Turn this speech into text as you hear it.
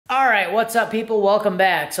Alright, what's up people? Welcome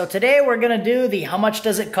back. So today we're going to do the how much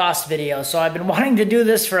does it cost video. So I've been wanting to do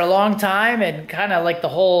this for a long time, and kind of like the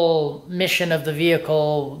whole mission of the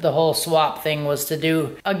vehicle, the whole swap thing was to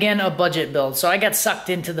do, again, a budget build. So I got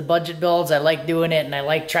sucked into the budget builds. I like doing it, and I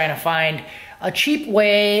like trying to find a cheap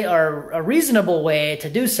way or a reasonable way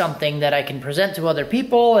to do something that I can present to other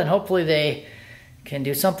people, and hopefully they can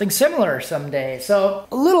do something similar someday. So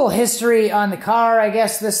a little history on the car. I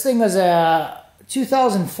guess this thing was a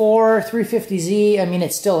 2004 350Z. I mean,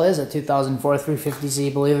 it still is a 2004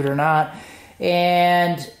 350Z, believe it or not.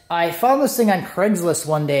 And I found this thing on Craigslist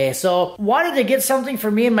one day. So wanted to get something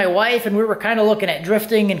for me and my wife, and we were kind of looking at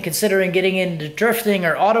drifting and considering getting into drifting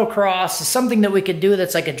or autocross, something that we could do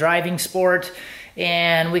that's like a driving sport,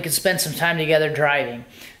 and we could spend some time together driving.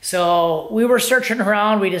 So we were searching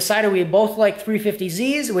around. We decided we both like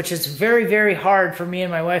 350Zs, which is very, very hard for me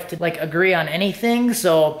and my wife to like agree on anything.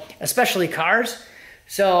 So especially cars.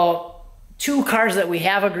 So two cars that we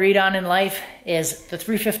have agreed on in life is the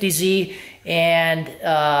 350Z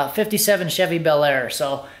and 57 Chevy Bel Air.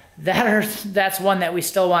 So that's one that we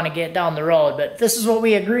still want to get down the road. But this is what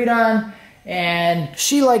we agreed on. And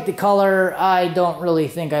she liked the color. I don't really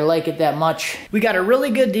think I like it that much. We got a really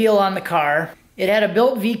good deal on the car. It had a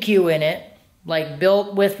built VQ in it, like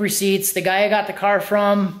built with receipts. The guy I got the car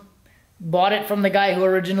from bought it from the guy who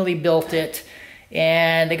originally built it.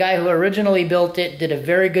 And the guy who originally built it did a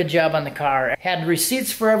very good job on the car. Had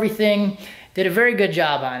receipts for everything, did a very good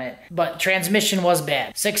job on it. But transmission was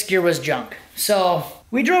bad. 6th gear was junk. So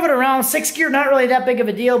we drove it around. 6th gear, not really that big of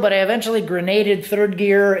a deal, but I eventually grenaded 3rd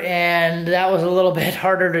gear, and that was a little bit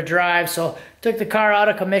harder to drive. So took the car out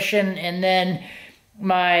of commission, and then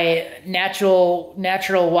my natural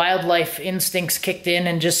wildlife instincts kicked in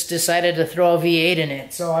and just decided to throw a V8 in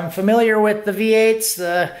it. So I'm familiar with the V8s,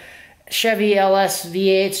 the Chevy LS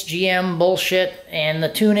V8s, GM bullshit, and the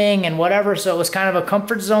tuning and whatever. So it was kind of a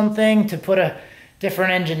comfort zone thing to put a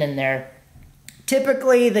different engine in there.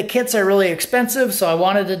 Typically the kits are really expensive, so I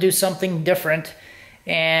wanted to do something different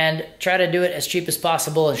and try to do it as cheap as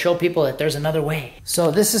possible and show people that there's another way. So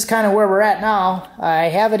this is kind of where we're at now. I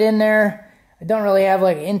have it in there. I don't really have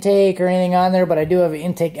like intake or anything on there, but I do have an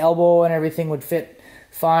intake elbow and everything would fit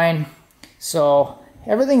fine. So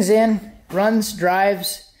everything's in, runs,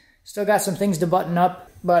 drives, still got some things to button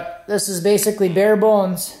up, but this is basically bare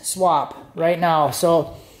bones swap right now.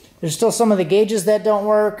 So there's still some of the gauges that don't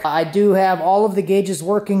work. I do have all of the gauges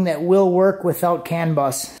working that will work without CAN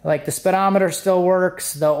bus. Like the speedometer still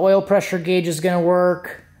works, the oil pressure gauge is gonna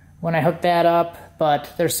work when I hook that up,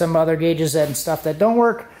 but there's some other gauges and stuff that don't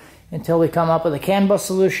work until we come up with a CAN bus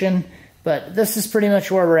solution. But this is pretty much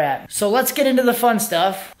where we're at. So let's get into the fun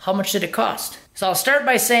stuff. How much did it cost? So I'll start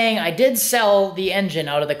by saying I did sell the engine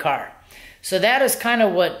out of the car. So that is kind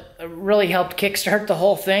of what really helped kickstart the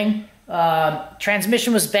whole thing.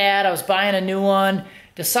 Transmission was bad. I was buying a new one.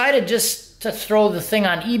 Decided just to throw the thing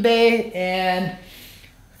on eBay, and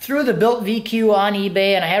threw the built VQ on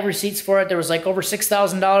eBay, and I have receipts for it. There was like over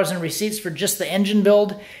 $6,000 in receipts for just the engine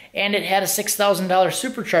build, and it had a $6,000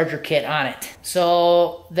 supercharger kit on it.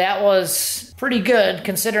 So that was pretty good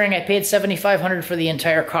considering I paid $7,500 for the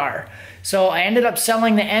entire car. So I ended up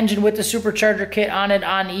selling the engine with the supercharger kit on it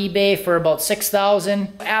on eBay for about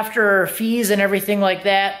 $6,000. After fees and everything like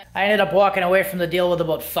that, I ended up walking away from the deal with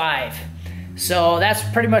about $5,000. So that's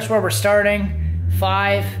pretty much where we're starting,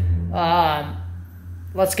 $5,000.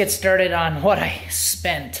 Let's get started on what I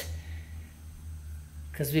spent,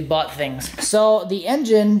 because we bought things. So the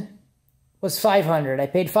engine was $500. I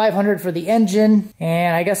paid $500 for the engine,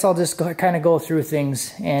 and I guess I'll just kind of go through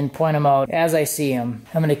things and point them out as I see them.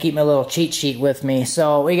 I'm going to keep my little cheat sheet with me.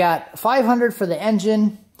 So we got $500 for the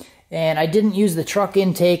engine, and I didn't use the truck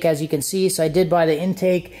intake, as you can see, so I did buy the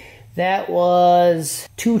intake. That was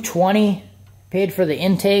 $220, paid for the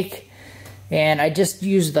intake, and I just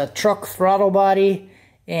used the truck throttle body,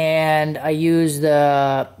 and I used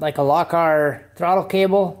like a Lockar throttle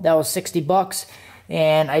cable. That was $60,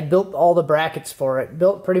 and I built all the brackets for it.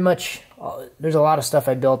 Built pretty much, there's a lot of stuff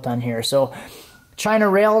I built on here. So China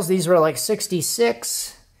rails, these were like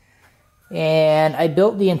 $66, and I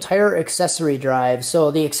built the entire accessory drive. So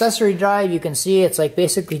the accessory drive, you can see it's like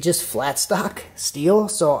basically just flat stock steel.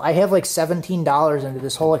 So I have like $17 into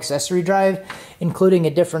this whole accessory drive, including a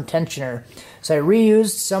different tensioner. So I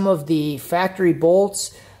reused some of the factory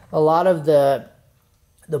bolts. A lot of the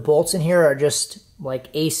bolts in here are just like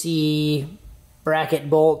AC bracket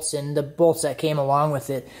bolts and the bolts that came along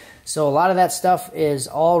with it. So a lot of that stuff is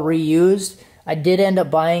all reused. I did end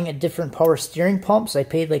up buying a different power steering pump, so I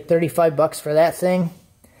paid like $35 for that thing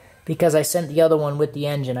because I sent the other one with the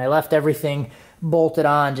engine. I left everything bolted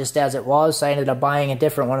on just as it was. So I ended up buying a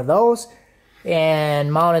different one of those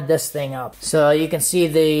and mounted this thing up. So you can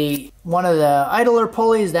see one of the idler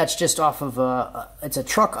pulleys, that's just off of it's a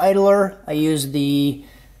truck idler. I used the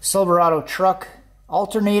Silverado truck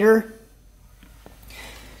alternator.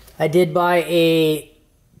 I did buy a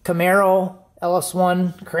Camaro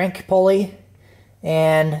LS1 crank pulley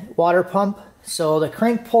and water pump. So the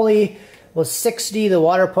crank pulley was 60, the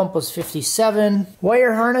water pump was 57.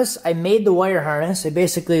 Wire harness, I made the wire harness. I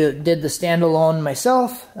basically did the standalone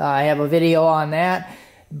myself. I have a video on that,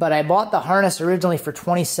 but I bought the harness originally for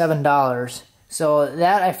 $27. So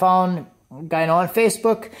that I found a guy I know on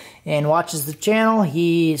Facebook and watches the channel.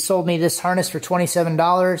 He sold me this harness for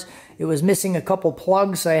 $27. It was missing a couple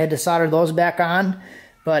plugs, so I had to solder those back on.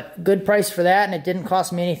 But good price for that, and it didn't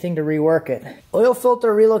cost me anything to rework it. Oil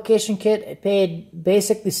filter relocation kit, I paid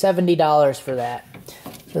basically $70 for that.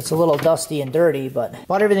 It's a little dusty and dirty, but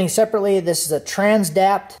bought everything separately. This is a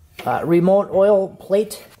Transdapt remote oil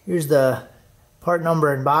plate. Here's the part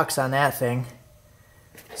number and box on that thing.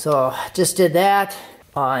 So just did that,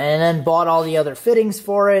 and then bought all the other fittings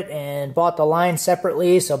for it, and bought the line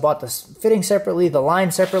separately. So I bought the fitting separately, the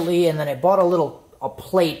line separately, and then I bought a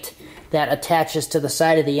plate that attaches to the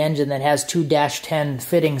side of the engine that has two -10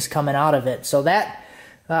 fittings coming out of it. So that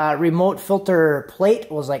remote filter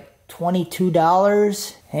plate was like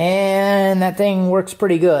 $22, and that thing works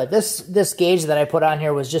pretty good. This gauge that I put on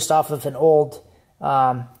here was just off of an old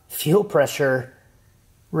fuel pressure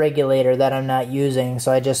regulator that I'm not using,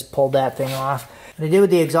 so I just pulled that thing off. What I did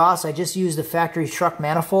with the exhaust, I just used the factory truck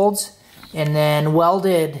manifolds and then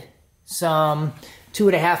welded some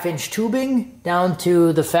 2.5-inch tubing down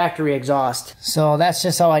to the factory exhaust. So that's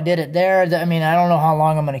just how I did it there. I mean, I don't know how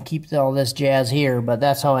long I'm going to keep all this jazz here, but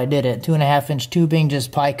that's how I did it. 2.5-inch tubing,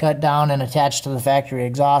 just pie cut down and attached to the factory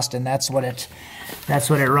exhaust, and that's what it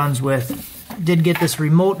runs with. Did get this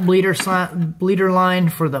remote bleeder line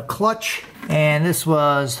for the clutch, and this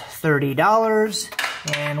was $30.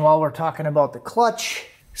 And while we're talking about the clutch,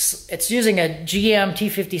 it's using a GM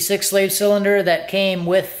T56 slave cylinder that came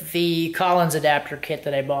with the Collins adapter kit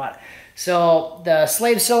that I bought. So the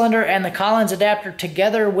slave cylinder and the Collins adapter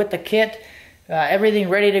together with the kit, everything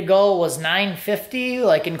ready to go, was $950,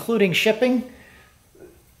 like including shipping.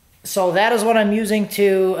 So that is what I'm using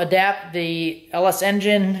to adapt the LS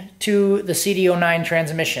engine to the CD09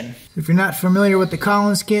 transmission. If you're not familiar with the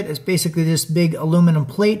Collins kit, it's basically this big aluminum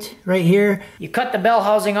plate right here. You cut the bell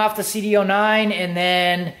housing off the CD09, and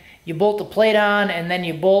then you bolt the plate on, and then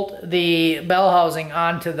you bolt the bell housing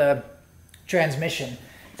onto the transmission.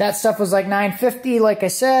 That stuff was like $950, like I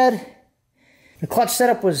said. The clutch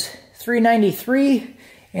setup was $393.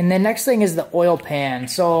 And the next thing is the oil pan.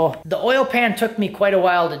 So the oil pan took me quite a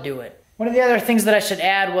while to do it. One of the other things that I should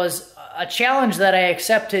add was a challenge that I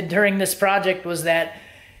accepted during this project was that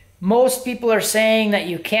most people are saying that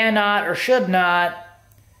you cannot or should not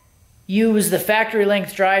use the factory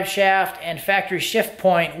length drive shaft and factory shift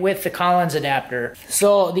point with the Collins adapter.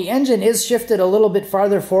 So the engine is shifted a little bit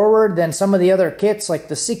farther forward than some of the other kits, like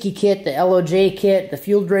the Siki kit, the LOJ kit, the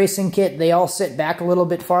Fueled Racing kit. They all sit back a little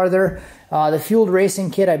bit farther. The Fueled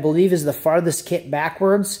Racing kit, I believe, is the farthest kit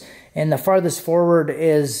backwards, and the farthest forward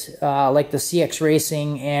is like the CX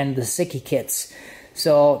Racing and the Siki kits.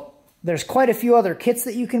 So there's quite a few other kits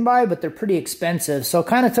that you can buy, but they're pretty expensive. So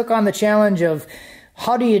kind of took on the challenge of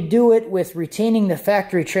how do you do it with retaining the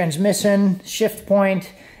factory transmission, shift point,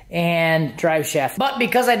 and drive shaft. But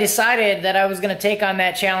because I decided that I was going to take on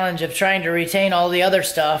that challenge of trying to retain all the other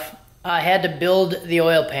stuff, I had to build the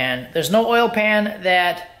oil pan. There's no oil pan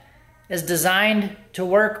that is designed to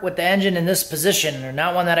work with the engine in this position, or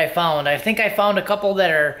not one that I found. I think I found a couple that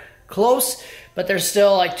are close, but they're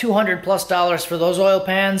still like $200+ for those oil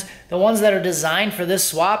pans. The ones that are designed for this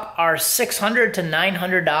swap are $600 to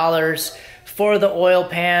 $900 for the oil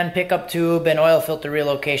pan, pickup tube, and oil filter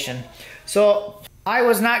relocation. So I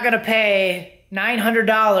was not gonna pay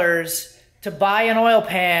 $900 to buy an oil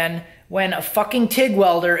pan when a fucking TIG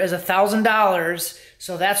welder is $1,000.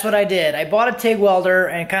 So that's what I did. I bought a TIG welder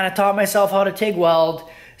and kind of taught myself how to TIG weld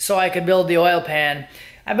so I could build the oil pan.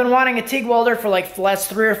 I've been wanting a TIG welder for like the last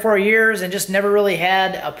 3 or 4 years and just never really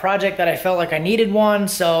had a project that I felt like I needed one.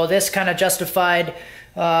 So this kind of justified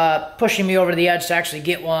pushing me over the edge to actually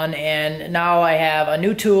get one. And now I have a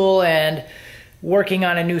new tool and working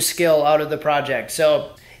on a new skill out of the project.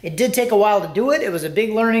 So it did take a while to do it. It was a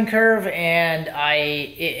big learning curve, and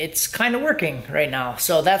it's kind of working right now,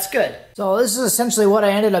 so that's good. So this is essentially what I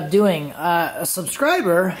ended up doing. A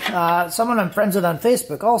subscriber, someone I'm friends with on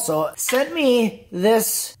Facebook also, sent me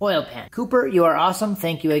this oil pan. Cooper, you are awesome.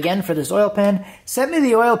 Thank you again for this oil pan. Sent me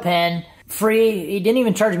the oil pan free. He didn't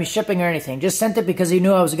even charge me shipping or anything. Just sent it because he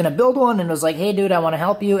knew I was going to build one and was like, hey dude, I want to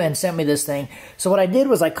help you, and sent me this thing. So what I did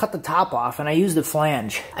was I cut the top off and I used the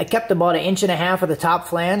flange. I kept about 1.5 inches of the top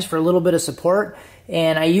flange for a little bit of support,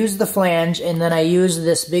 and I used the flange, and then I used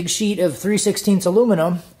this big sheet of 3/16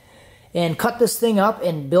 aluminum and cut this thing up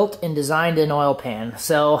and built and designed an oil pan.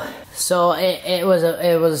 So it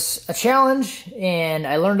was a challenge, and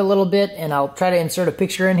I learned a little bit, and I'll try to insert a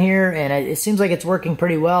picture in here, and it seems like it's working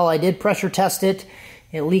pretty well. I did pressure test it.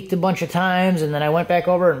 It leaked a bunch of times, and then I went back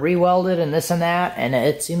over and re-welded and this and that, and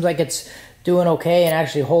it seems like it's doing okay and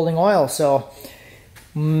actually holding oil. So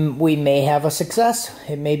we may have a success.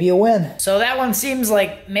 It may be a win. So that one seems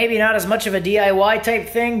like maybe not as much of a DIY type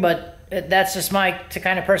thing, but that's just my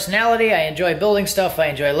kind of personality. I enjoy building stuff. I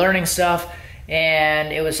enjoy learning stuff.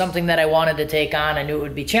 And it was something that I wanted to take on. I knew it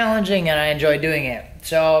would be challenging, and I enjoy doing it.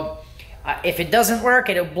 So if it doesn't work,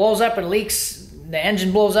 it blows up and leaks, the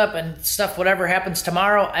engine blows up and stuff, whatever happens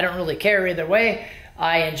tomorrow, I don't really care either way.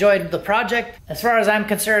 I enjoyed the project. As far as I'm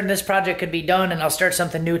concerned, this project could be done and I'll start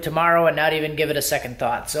something new tomorrow and not even give it a second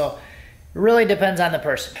thought. So it really depends on the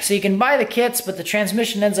person. So you can buy the kits, but the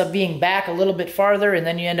transmission ends up being back a little bit farther, and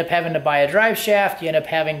then you end up having to buy a drive shaft. You end up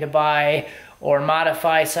having to buy or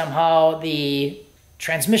modify somehow the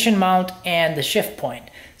transmission mount and the shift point.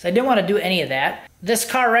 So I didn't want to do any of that. This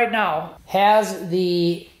car right now has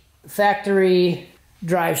the factory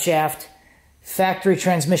drive shaft, factory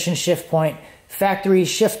transmission shift point, factory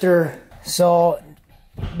shifter. So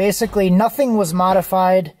basically nothing was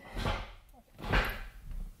modified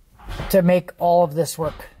to make all of this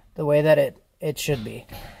work the way that it should be.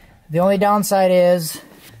 The only downside is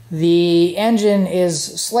the engine is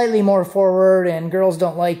slightly more forward, and girls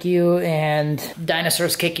don't like you, and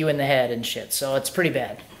dinosaurs kick you in the head and shit, so it's pretty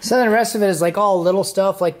bad. So then the rest of it is like all little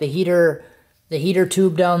stuff, like the heater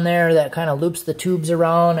tube down there that kind of loops the tubes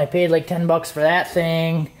around. I paid like 10 bucks for that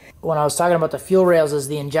thing. When I was talking about the fuel rails, is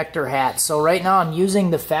the injector hat. So right now I'm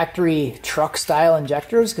using the factory truck style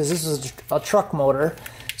injectors because this is a truck motor.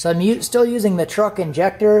 So I'm still using the truck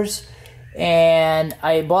injectors, and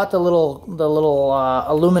I bought the little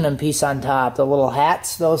aluminum piece on top, the little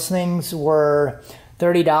hats. Those things were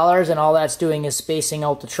 $30, and all that's doing is spacing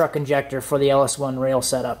out the truck injector for the LS1 rail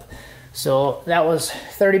setup. So that was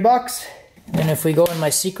 30 bucks. And if we go in my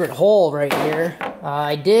secret hole right here,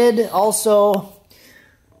 I did also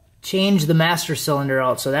change the master cylinder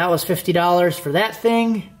out. So that was $50 for that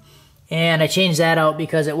thing, and I changed that out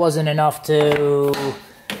because it wasn't enough to...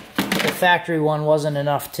 The factory one wasn't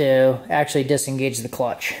enough to actually disengage the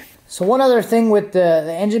clutch. So one other thing with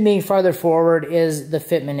the engine being farther forward is the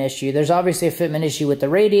fitment issue. There's obviously a fitment issue with the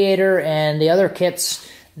radiator, and the other kits,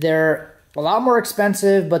 they're a lot more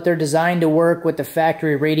expensive, but they're designed to work with the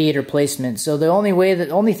factory radiator placement. So the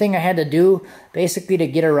only thing I had to do basically to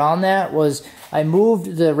get around that was I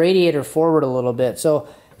moved the radiator forward a little bit. So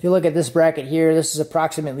if you look at this bracket here, this is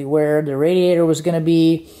approximately where the radiator was going to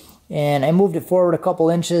be, and I moved it forward a couple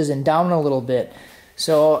inches and down a little bit.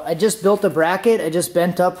 So I just built a bracket. I just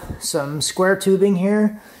bent up some square tubing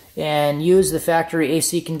here and used the factory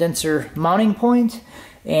AC condenser mounting point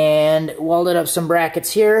and welded up some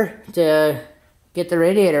brackets here to get the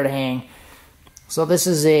radiator to hang. So this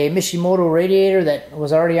is a Mishimoto radiator that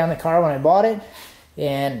was already on the car when I bought it,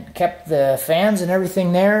 and kept the fans and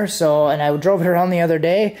everything there. And I drove it around the other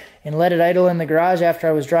day and let it idle in the garage after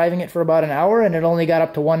I was driving it for about an hour, and it only got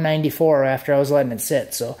up to 194 after I was letting it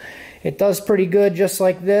sit. So it does pretty good just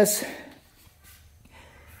like this.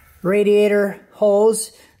 Radiator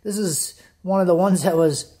hose. This is one of the ones that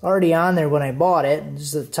was already on there when I bought it.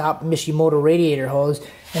 This is the top Mishimoto radiator hose.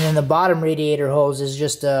 And then the bottom radiator hose is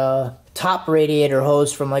just a top radiator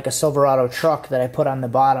hose from like a Silverado truck that I put on the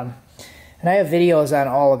bottom. And I have videos on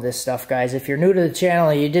all of this stuff, guys. If you're new to the channel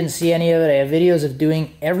and you didn't see any of it, I have videos of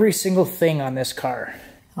doing every single thing on this car.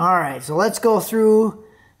 Alright, so let's go through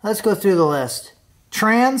the list.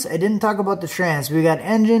 Trans, I didn't talk about the trans. We got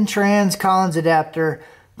engine, trans, Collins adapter,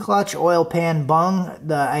 clutch, oil pan bung.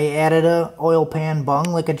 I added a oil pan bung,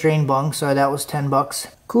 like a drain bung, so that was 10 bucks.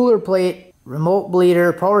 Cooler plate, remote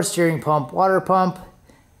bleeder, power steering pump, water pump,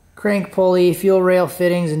 crank pulley, fuel rail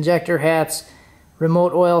fittings, injector hats,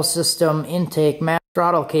 remote oil system, intake,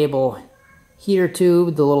 throttle cable, heater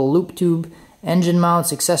tube, the little loop tube, engine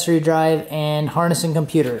mounts, accessory drive, and harness and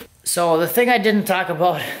computer. So the thing I didn't talk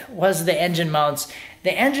about was the engine mounts.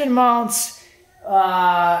 The engine mounts,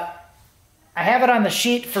 I have it on the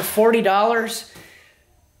sheet for $40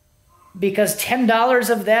 because $10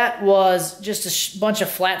 of that was just a bunch of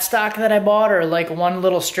flat stock that I bought, or like one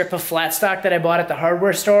little strip of flat stock that I bought at the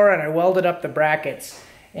hardware store, and I welded up the brackets.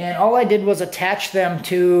 And all I did was attach them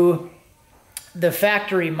to the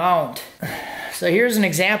factory mount. So here's an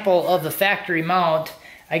example of the factory mount.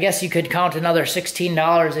 I guess you could count another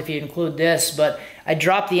 $16 if you include this, but I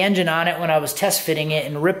dropped the engine on it when I was test fitting it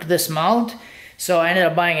and ripped this mount. So I ended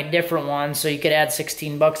up buying a different one, so you could add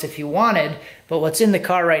 16 bucks if you wanted. But what's in the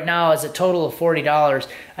car right now is a total of $40.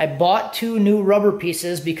 I bought 2 new rubber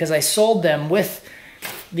pieces because I sold them with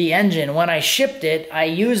the engine. When I shipped it, I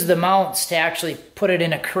used the mounts to actually put it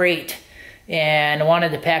in a crate and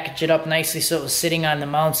wanted to package it up nicely so it was sitting on the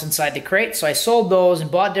mounts inside the crate. So I sold those and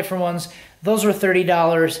bought different ones. Those were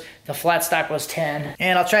 $30. The flat stock was $10.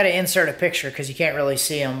 And I'll try to insert a picture because you can't really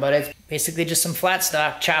see them, but it's basically just some flat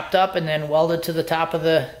stock chopped up and then welded to the top of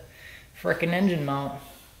the frickin' engine mount.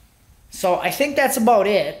 So I think that's about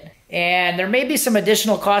it. And there may be some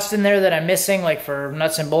additional costs in there that I'm missing, like for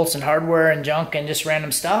nuts and bolts and hardware and junk and just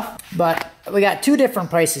random stuff. But we got 2 different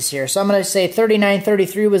prices here. So I'm gonna say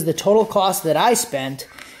 $39.33 was the total cost that I spent.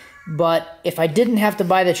 But if I didn't have to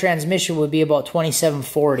buy the transmission, it would be about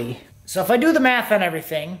 $27.40. So if I do the math on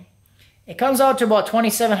everything, it comes out to about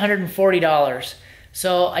 $2,740.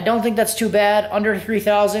 So I don't think that's too bad, under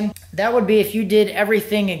 $3,000. That would be if you did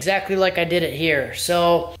everything exactly like I did it here.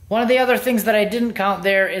 So one of the other things that I didn't count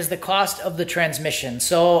there is the cost of the transmission.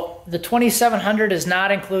 So the $2,700 is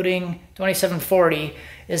not including, $2,740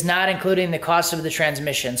 is not including the cost of the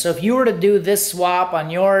transmission. So if you were to do this swap on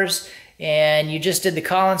yours and you just did the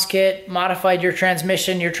Collins kit, modified your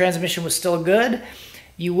transmission was still good,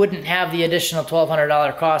 you wouldn't have the additional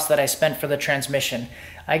 $1,200 cost that I spent for the transmission.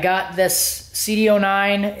 I got this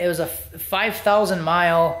CD09. It was a 5,000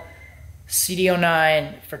 mile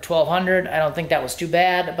CD09 for $1,200. I don't think that was too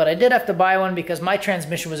bad, but I did have to buy one because my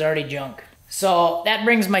transmission was already junk. So that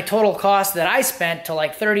brings my total cost that I spent to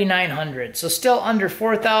like $3,900. So still under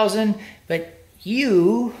 $4,000, but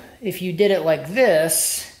you, if you did it like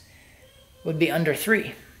this, would be under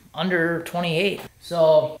 $3,000. Under 28.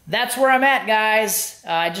 So that's where I'm at, guys.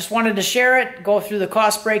 I just wanted to share it, go through the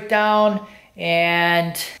cost breakdown,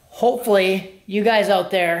 and hopefully you guys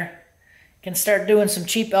out there can start doing some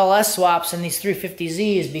cheap LS swaps in these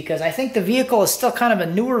 350Zs, because I think the vehicle is still kind of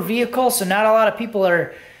a newer vehicle, so not a lot of people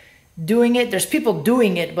are doing it. There's people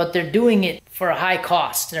doing it, but they're doing it for a high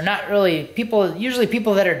cost. They're not really people, usually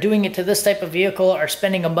people that are doing it to this type of vehicle are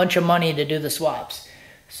spending a bunch of money to do the swaps.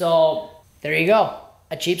 So there you go.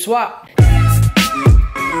 A cheap swap.